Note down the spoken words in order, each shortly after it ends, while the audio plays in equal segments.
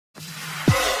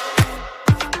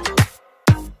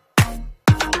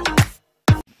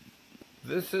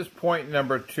This is point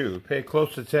number 2. Pay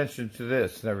close attention to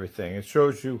this and everything. It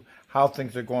shows you how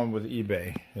things are going with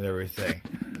eBay and everything.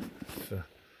 So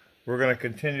we're going to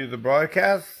continue the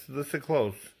broadcast. Listen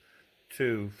close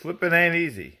to Flippin' Ain't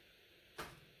Easy.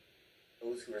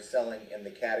 Those who are selling in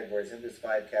the categories, and there's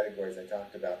 5 categories I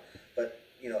talked about, but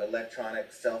you know,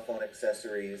 electronics, cell phone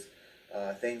accessories,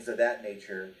 things of that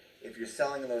nature. If you're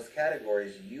selling in those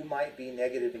categories, you might be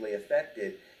negatively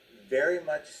affected, very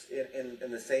much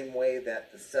in the same way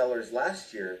that the sellers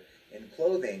last year in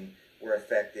clothing were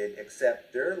affected,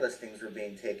 except their listings were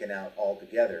being taken out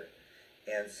altogether.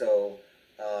 And so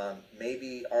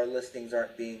maybe our listings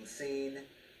aren't being seen.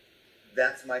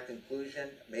 That's my conclusion.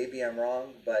 Maybe I'm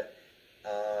wrong, but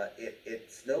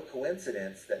it's no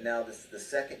coincidence that now this is the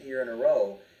second year in a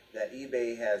row that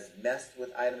eBay has messed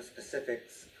with item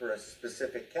specifics for a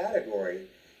specific category,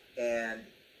 and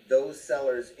those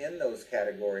sellers in those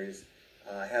categories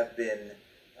have been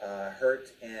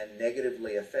hurt and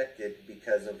negatively affected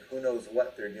because of who knows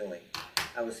what they're doing.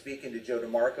 I was speaking to Joe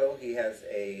DeMarco. He has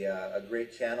a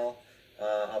great channel.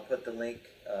 I'll put the link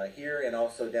here and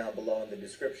also down below in the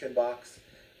description box.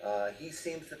 He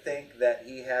seems to think that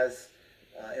he has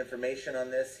information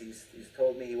on this. He's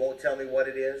told me he won't tell me what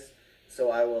it is,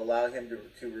 so I will allow him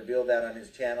to reveal that on his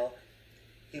channel.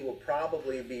 He will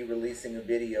probably be releasing a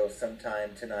video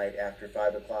sometime tonight after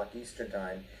 5 o'clock Eastern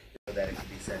time so that it can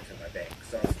be sent to my bank.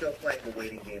 So I'm still playing the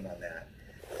waiting game on that.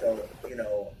 So, you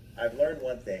know, I've learned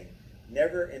one thing.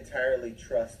 Never entirely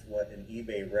trust what an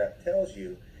eBay rep tells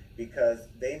you, because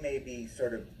they may be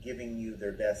sort of giving you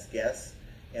their best guess,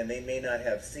 and they may not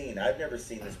have seen. I've never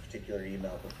seen this particular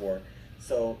email before,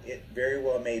 so it very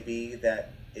well may be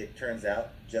that it turns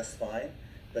out just fine.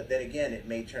 But then again, it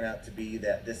may turn out to be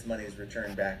that this money is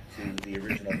returned back to the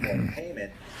original form of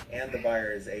payment, and the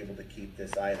buyer is able to keep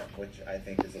this item, which I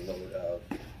think is a load of,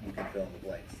 you can fill in the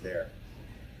blanks there.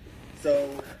 So,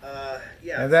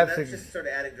 yeah, and that's just sort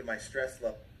of adding to my stress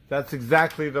level. That's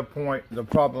exactly the point, the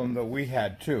problem that we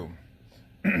had too.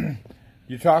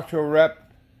 You talk to a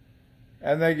rep,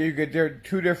 and then you get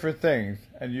 2 different things,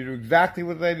 and you do exactly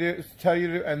what they tell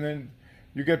you to, and then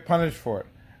you get punished for it.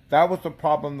 That was the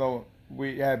problem, though,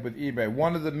 we had with eBay.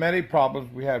 One of the many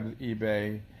problems we had with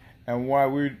eBay, and why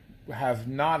we have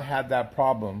not had that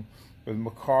problem with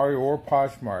Mercari or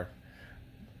Poshmark.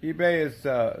 eBay is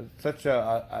such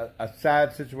a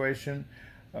sad situation.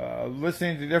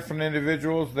 Listening to different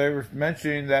individuals, they were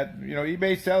mentioning that, you know,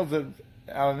 eBay sales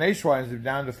out of nationwide is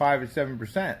down to 5 or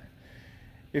 7%.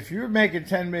 If you're making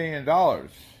 $10 million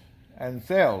in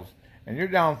sales and you're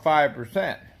down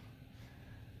 5%,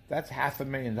 that's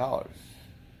 $500,000.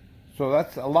 So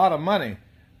that's a lot of money,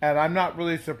 and I'm not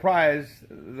really surprised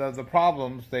the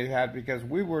problems they had, because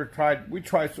we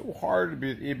tried so hard to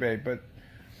beat eBay, but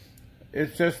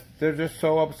it's just, they're just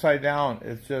so upside down.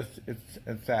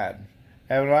 It's sad.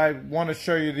 And I want to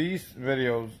show you these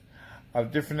videos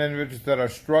of different individuals that are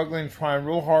struggling, trying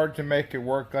real hard to make it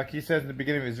work. Like he says in the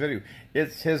beginning of his video,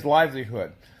 it's his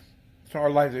livelihood. It's our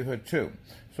livelihood too.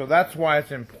 So that's why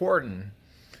it's important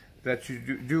that you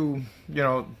do, you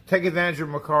know, take advantage of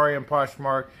Mercari and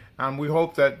Poshmark, and we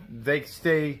hope that they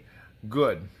stay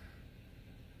good.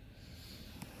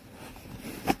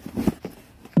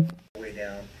 Way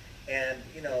down, and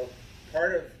you know,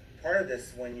 part of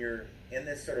this, when you're in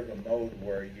this sort of a mode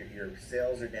where your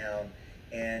sales are down,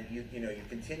 and you're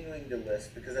continuing to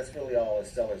list, because that's really all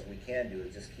as sellers we can do,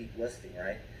 is just keep listing,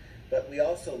 right? But we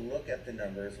also look at the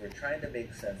numbers, we're trying to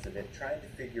make sense of it, trying to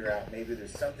figure out maybe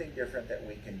there's something different that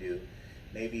we can do.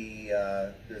 Maybe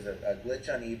there's a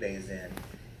glitch on eBay's end,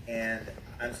 and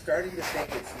I'm starting to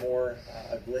think it's more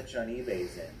a glitch on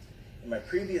eBay's end. In my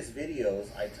previous videos,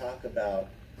 I talk about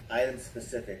item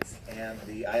specifics, and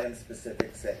the item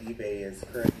specifics that eBay is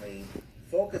currently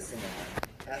focusing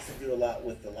on has to do a lot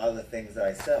with a lot of the things that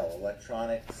I sell,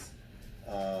 electronics,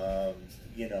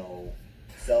 you know,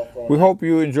 cell phone. We hope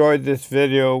you enjoyed this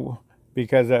video,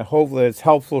 because hopefully it's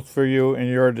helpful for you in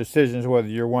your decisions whether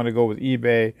you want to go with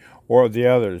eBay or the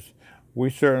others. We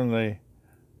certainly